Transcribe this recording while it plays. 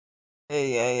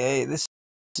Hey, this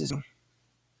is...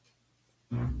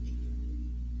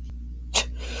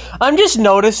 I'm just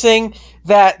noticing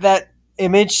that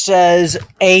image says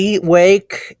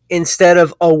awake instead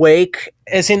of awake,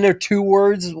 as in they're two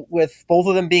words with both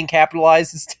of them being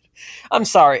capitalized. I'm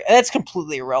sorry, that's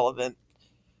completely irrelevant.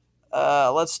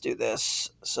 Let's do this.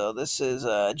 So this is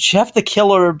Jeff the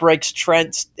Killer breaks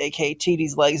Trent, aka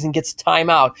TD's legs, and gets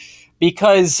timeout.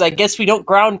 Because I guess we don't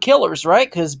ground killers, right?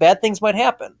 Because bad things might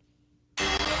happen.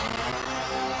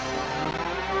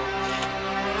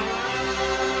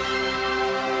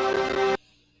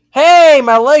 Hey,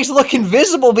 my legs look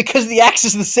invisible because the axe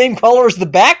is the same color as the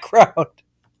background.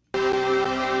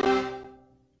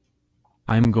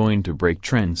 I'm going to break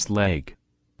Trent's leg.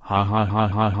 Ha ha ha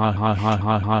ha ha ha ha ha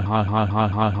ha ha ha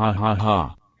ha ha ha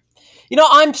ha. You know,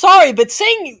 I'm sorry, but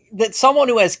saying that someone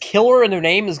who has killer in their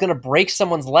name is going to break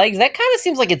someone's legs, that kind of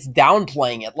seems like it's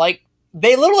downplaying it. Like,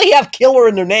 they literally have killer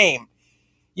in their name.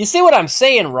 You see what I'm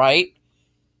saying, right?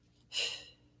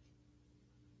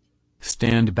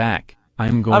 Stand back.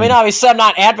 I'm going... I mean, obviously, I'm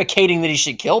not advocating that he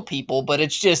should kill people, but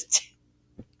it's just...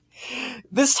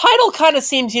 This title kind of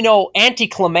seems, you know,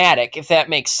 anticlimactic, if that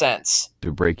makes sense.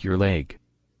 To break your leg.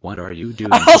 What are you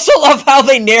doing? I also love how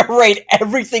they narrate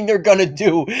everything they're gonna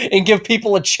do and give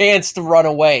people a chance to run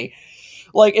away.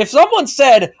 Like, if someone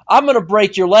said, I'm gonna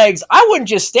break your legs, I wouldn't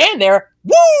just stand there.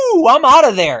 Woo! I'm out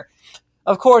of there.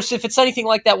 Of course, if it's anything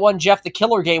like that one Jeff the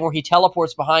Killer game where he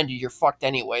teleports behind you, you're fucked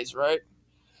anyways, right?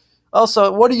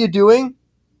 Also, what are you doing?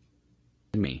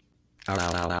 Me.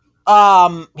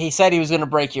 He said he was gonna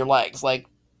break your legs. Like,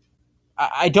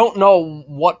 I don't know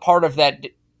what part of that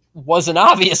wasn't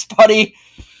obvious, buddy.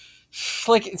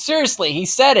 Like, seriously, he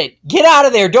said it. Get out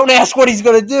of there. Don't ask what he's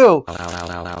gonna do.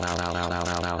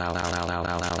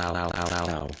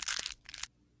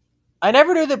 I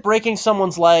never knew that breaking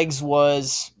someone's legs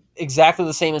was exactly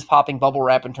the same as popping bubble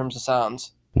wrap in terms of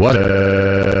sounds. What?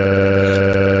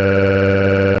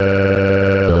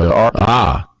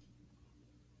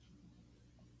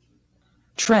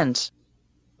 Trent,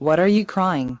 what are you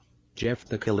crying? Jeff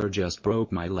the Killer just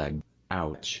broke my leg.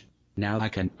 Ouch. Now I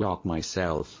can't walk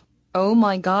myself. Oh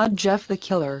my god, Jeff the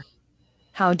Killer.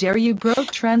 How dare you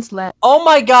broke Trent's leg? Oh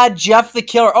my god, Jeff the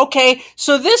Killer. Okay,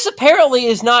 so this apparently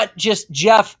is not just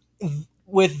Jeff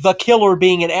with the Killer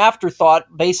being an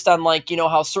afterthought based on, like, you know,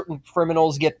 how certain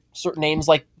criminals get certain names,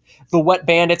 like the Wet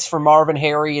Bandits from Marvin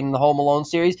Harry in the Home Alone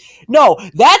series. No,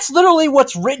 that's literally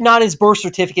what's written on his birth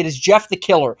certificate is Jeff the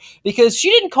Killer. Because she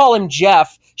didn't call him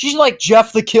Jeff. She's like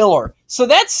Jeff the Killer. So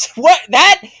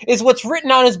that is what's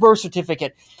written on his birth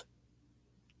certificate.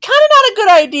 Kind of not a good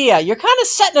idea. You're kind of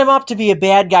setting him up to be a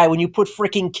bad guy when you put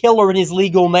freaking Killer in his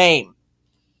legal name.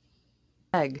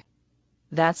 Leg.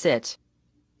 That's it.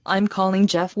 I'm calling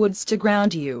Jeff Woods to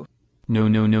ground you. No.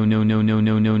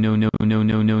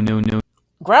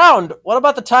 Ground? What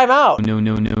about the timeout?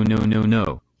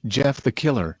 No. Jeff the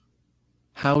Killer.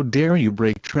 How dare you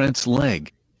break Trent's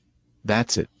leg?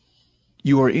 That's it.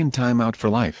 You are in timeout for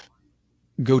life.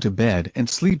 Go to bed and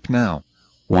sleep now.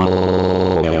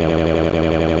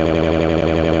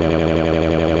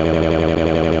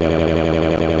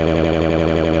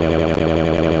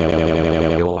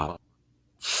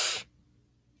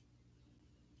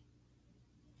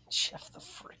 Jeff the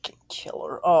freaking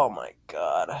Killer. Oh my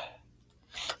god.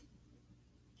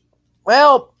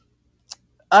 Well,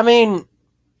 I mean,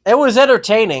 it was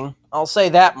entertaining. I'll say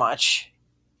that much.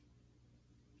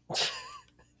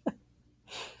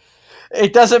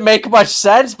 It doesn't make much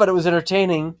sense, but it was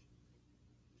entertaining.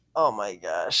 Oh my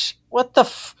gosh. What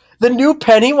the new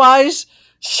Pennywise?